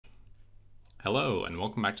Hello and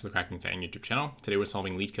welcome back to the Cracking Fan YouTube channel. Today we're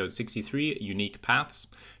solving Leetcode 63 unique paths.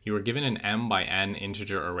 You are given an m by n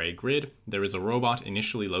integer array grid. There is a robot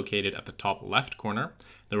initially located at the top left corner.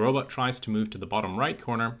 The robot tries to move to the bottom right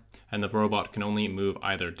corner, and the robot can only move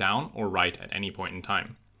either down or right at any point in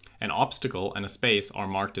time. An obstacle and a space are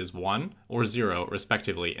marked as 1 or 0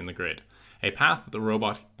 respectively in the grid. A path that the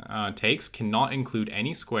robot takes cannot include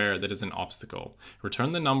any square that is an obstacle.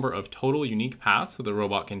 Return the number of total unique paths that the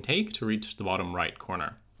robot can take to reach the bottom right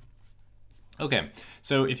corner. Okay,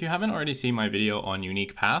 so if you haven't already seen my video on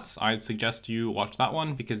unique paths, I'd suggest you watch that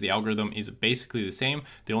one because the algorithm is basically the same.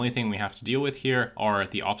 The only thing we have to deal with here are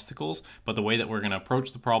the obstacles, but the way that we're going to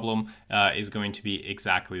approach the problem is going to be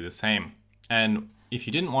exactly the same. And if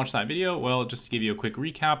you didn't watch that video, well, just to give you a quick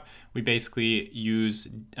recap, we basically use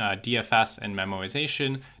DFS and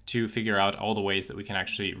memoization to figure out all the ways that we can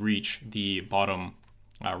actually reach the bottom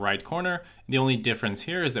right corner. The only difference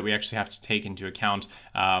here is that we actually have to take into account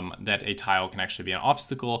that a tile can actually be an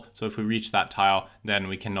obstacle. So if we reach that tile, then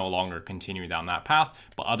we can no longer continue down that path.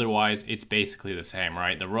 But otherwise, it's basically the same,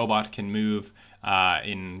 right? The robot can move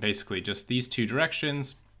in basically just these two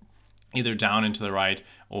directions, either down and to the right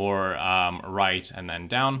or right and then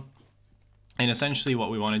down. And essentially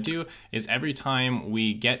what we want to do is every time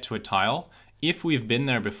we get to a tile, if we've been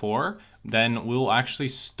there before, then we'll actually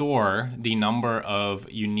store the number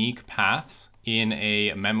of unique paths in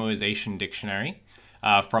a memoization dictionary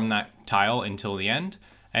from that tile until the end.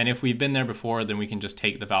 And if we've been there before, then we can just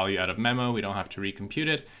take the value out of memo. We don't have to recompute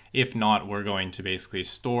it. If not, we're going to basically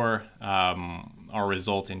store our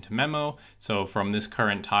result into memo. So from this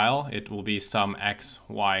current tile, it will be some x,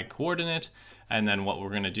 y coordinate. And then what we're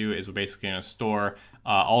going to do is we're basically going to store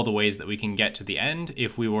all the ways that we can get to the end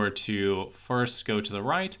if we were to first go to the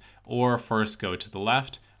right or first go to the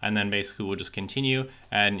left. And then basically we'll just continue.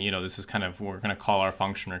 And this is kind of, we're going to call our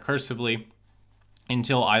function recursively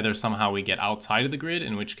until either somehow we get outside of the grid,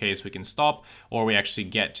 in which case we can stop, or we actually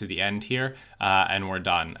get to the end here and we're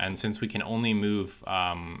done. And since we can only move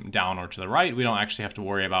down or to the right, we don't actually have to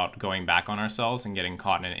worry about going back on ourselves and getting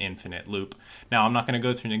caught in an infinite loop. Now, I'm not going to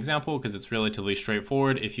go through an example because it's relatively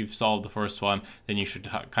straightforward. If you've solved the first one, then you should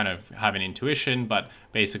kind of have an intuition, but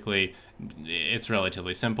basically it's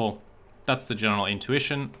relatively simple. That's the general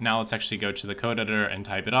intuition. Now let's actually go to the code editor and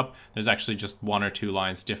type it up. There's actually just 1 or 2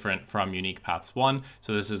 lines different from unique paths 1,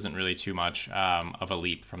 so this isn't really too much of a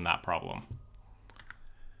leap from that problem.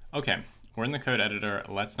 Okay, we're in the code editor.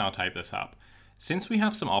 Let's now type this up. Since we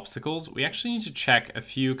have some obstacles, we actually need to check a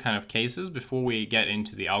few kind of cases before we get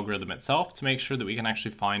into the algorithm itself to make sure that we can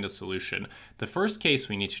actually find a solution. The first case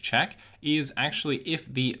we need to check is actually if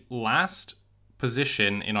the last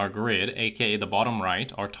position in our grid, aka the bottom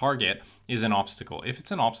right, our target, is an obstacle. If it's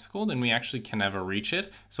an obstacle, then we actually can never reach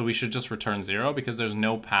it. So we should just return 0 because there's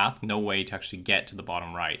no path, no way to actually get to the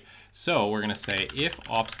bottom right. So we're gonna say if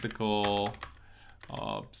obstacle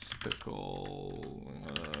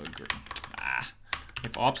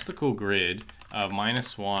grid of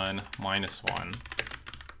 -1, -1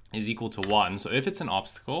 is equal to 1. So if it's an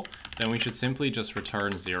obstacle, then we should simply just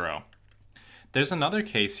return 0. There's another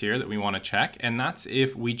case here that we want to check, and that's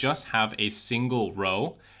if we just have a single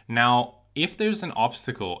row. Now, if there's an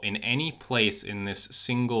obstacle in any place in this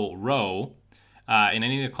single row, in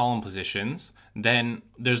any of the column positions, then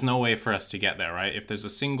there's no way for us to get there, right? If there's a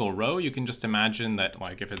single row, you can just imagine that,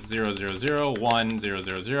 like, if it's 0, 0, 0, 1, 0,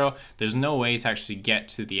 0, 0, there's no way to actually get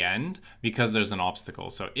to the end because there's an obstacle.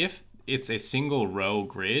 So if it's a single row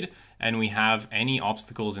grid and we have any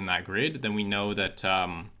obstacles in that grid, then we know that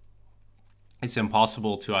it's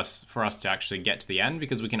impossible for us to actually get to the end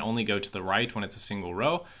because we can only go to the right when it's a single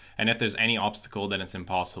row. And if there's any obstacle, then it's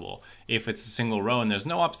impossible. If it's a single row and there's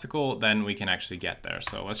no obstacle, then we can actually get there.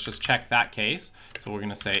 So let's just check that case. So we're going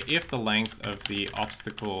to say if the length of the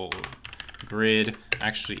obstacle grid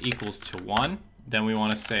actually equals to 1, then we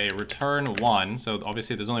want to say return 1. So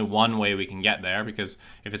obviously there's only one way we can get there because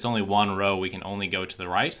if it's only one row, we can only go to the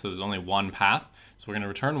right. So there's only one path. So we're going to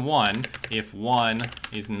return 1 if 1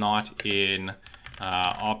 is not in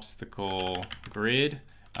obstacle grid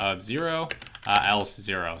of 0, else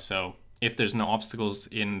 0. So if there's no obstacles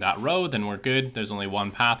in that row, then we're good. There's only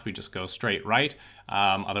one path. We just go straight right.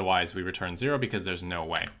 Otherwise, we return 0 because there's no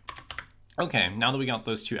way. Okay, now that we got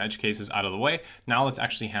those two edge cases out of the way, now let's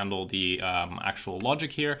actually handle the actual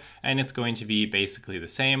logic here, and it's going to be basically the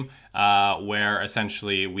same, where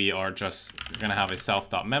essentially we are just going to have a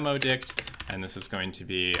self.memodict, and this is going to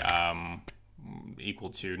be equal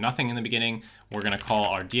to nothing in the beginning. We're going to call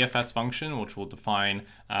our DFS function, which we'll define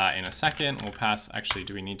in a second. We'll pass, actually,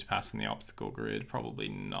 do we need to pass in the obstacle grid? Probably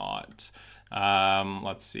not.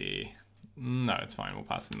 Let's see. No, it's fine. We'll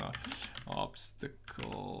pass in the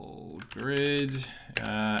obstacle grid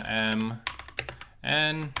m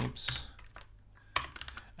n. Oops.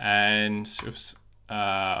 And oops.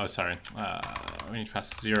 Oh, sorry. We need to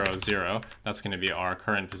pass 0, 0. That's going to be our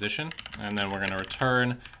current position, and then we're going to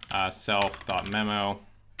return self.memo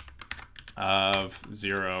of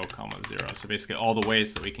 0, 0. So basically all the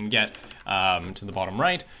ways that we can get to the bottom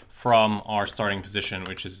right from our starting position,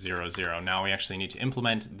 which is 0, 0. Now we actually need to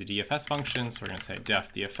implement the DFS function. So we're going to say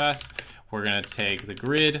def DFS. We're going to take the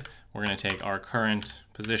grid. We're going to take our current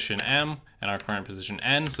position m and our current position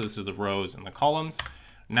n. So this is the rows and the columns.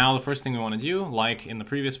 Now the first thing we want to do, like in the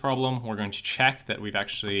previous problem, we're going to check that we've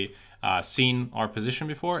actually seen our position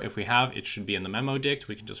before. If we have, it should be in the memo dict.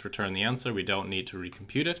 We can just return the answer. We don't need to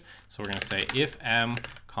recompute it. So we're going to say if m,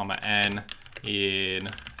 n in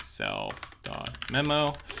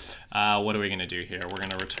self.memo. What are we going to do here? We're going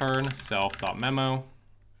to return self.memo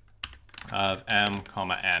of m,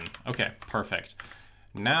 n. Okay, perfect.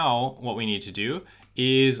 Now what we need to do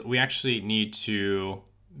is we actually need to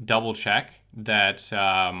double check that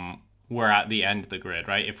we're at the end of the grid,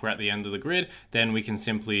 right? If we're at the end of the grid, then we can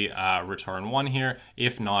simply return 1 here.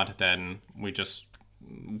 If not, then we just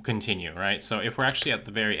continue, right? So if we're actually at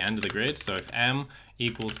the very end of the grid, so if m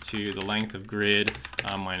equals to the length of grid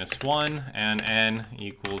minus 1 and n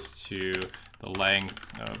equals to the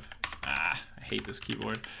length of, I hate this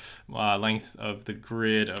keyboard, length of the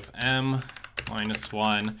grid of m minus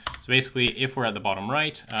 1. So basically, if we're at the bottom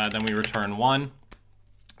right, then we return 1,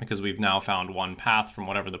 because we've now found one path from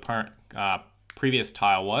whatever the previous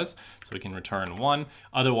tile was, so we can return 1.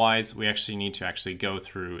 Otherwise, we actually need to go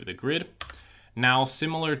through the grid. Now,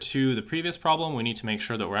 similar to the previous problem, we need to make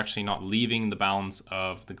sure that we're actually not leaving the bounds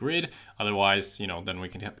of the grid. Otherwise, then we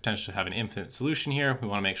can potentially have an infinite solution here. We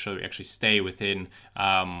want to make sure that we actually stay within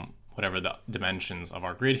whatever the dimensions of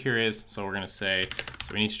our grid here is. So we're going to say,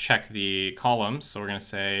 so we need to check the columns. So we're going to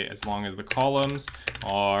say, as long as the columns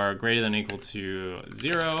are greater than or equal to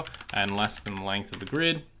 0 and less than the length of the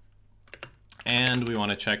grid. And we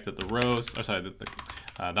want to check that the rows, oh, sorry,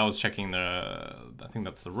 that was checking the, I think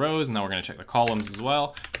that's the rows. And now we're going to check the columns as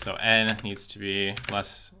well. So n needs to be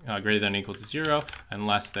greater than or equal to 0 and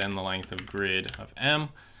less than the length of grid of m.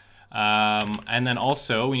 And then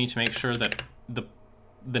also we need to make sure that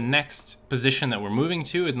the next position that we're moving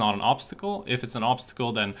to is not an obstacle. If it's an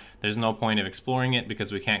obstacle, then there's no point of exploring it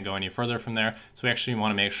because we can't go any further from there. So we actually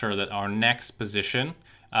want to make sure that our next position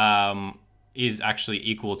is actually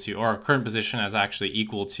equal to, or our current position is actually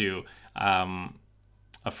equal to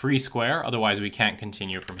a free square. Otherwise, we can't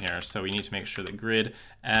continue from here. So we need to make sure that grid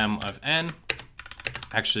m of n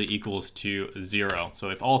actually equals to 0. So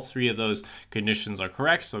if all 3 of those conditions are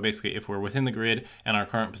correct, so basically if we're within the grid and our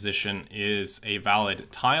current position is a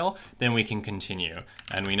valid tile, then we can continue.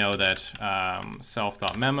 And we know that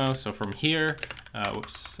self.memo, so from here,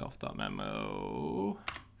 self.memo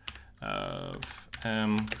of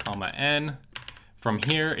m, n, from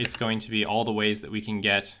here it's going to be all the ways that we can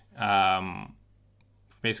get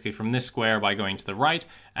basically from this square by going to the right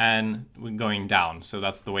and going down. So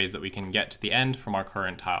that's the ways that we can get to the end from our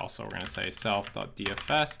current tile. So we're going to say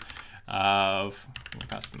self.dfs of, we'll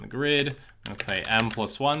pass in the grid, we're going to play m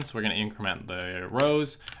plus 1, so we're going to increment the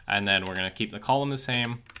rows, and then we're going to keep the column the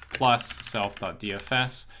same, plus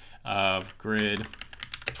self.dfs of grid,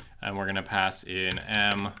 and we're going to pass in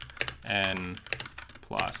m n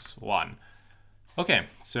plus 1. Okay,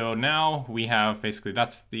 so now we have basically,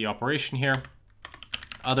 that's the operation here.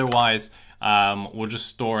 Otherwise, we'll just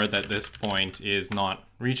store that this point is not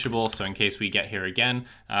reachable. So in case we get here again,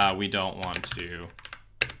 we don't want to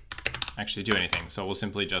actually do anything. So we'll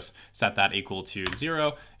simply just set that equal to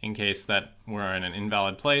 0 in case that we're in an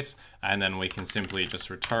invalid place. And then we can simply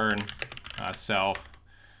just return self.memo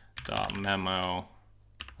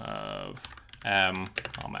of m,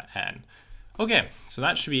 n. Okay, so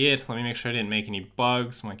that should be it. Let me make sure I didn't make any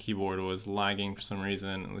bugs. My keyboard was lagging for some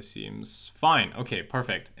reason. It seems fine. Okay,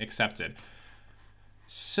 perfect. Accepted.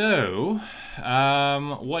 So,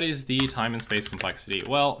 what is the time and space complexity?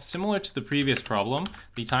 Well, similar to the previous problem,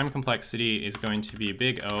 the time complexity is going to be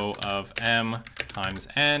big O of m times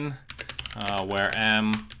n, where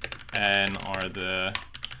m, n are the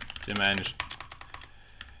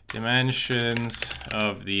dimensions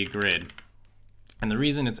of the grid. And the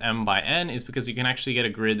reason it's m by n is because you can actually get a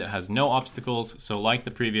grid that has no obstacles. So like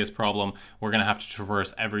the previous problem, we're going to have to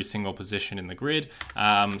traverse every single position in the grid.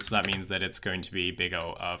 So that means that it's going to be big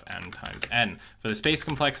O of m times n. For the space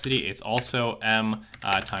complexity, it's also m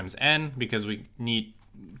times n because we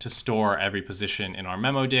to store every position in our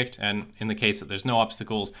memo dict, and in the case that there's no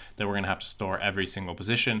obstacles, then we're going to have to store every single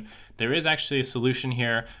position. There is actually a solution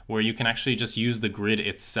here where you can actually just use the grid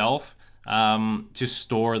itself to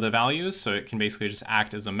store the values. So it can basically just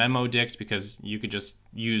act as a memo dict, because you could just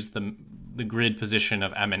use the grid position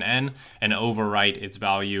of m and n and overwrite its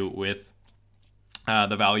value with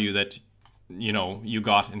the value that you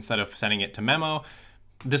got instead of sending it to memo.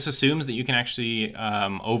 This assumes that you can actually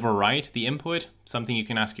overwrite the input, something you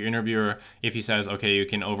can ask your interviewer. If he says, okay, you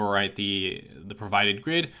can overwrite the provided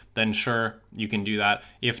grid, then sure, you can do that.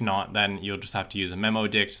 If not, then you'll just have to use a memo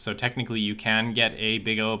dict. So technically you can get a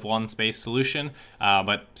big O of 1 space solution,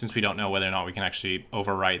 but since we don't know whether or not we can actually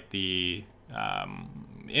overwrite the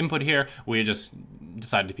input here, we just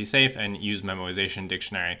decided to be safe and use memoization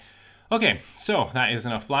dictionary. Okay, so that is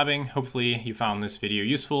enough blabbing. Hopefully you found this video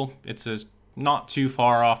useful. It's not too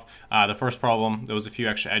far off the first problem. There was a few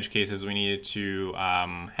extra edge cases we needed to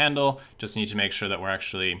handle. Just need to make sure that we're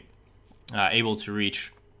actually able to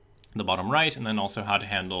reach the bottom right, and then also how to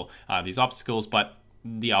handle these obstacles. But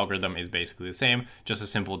the algorithm is basically the same, just a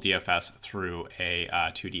simple DFS through a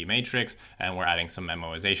 2D matrix, and we're adding some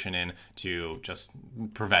memoization in to just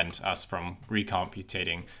prevent us from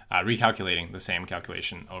recalculating the same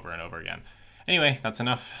calculation over and over again. Anyway, that's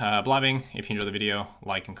enough blabbing. If you enjoyed the video,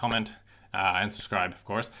 like and comment. And subscribe, of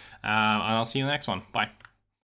course. And I'll see you in the next one. Bye.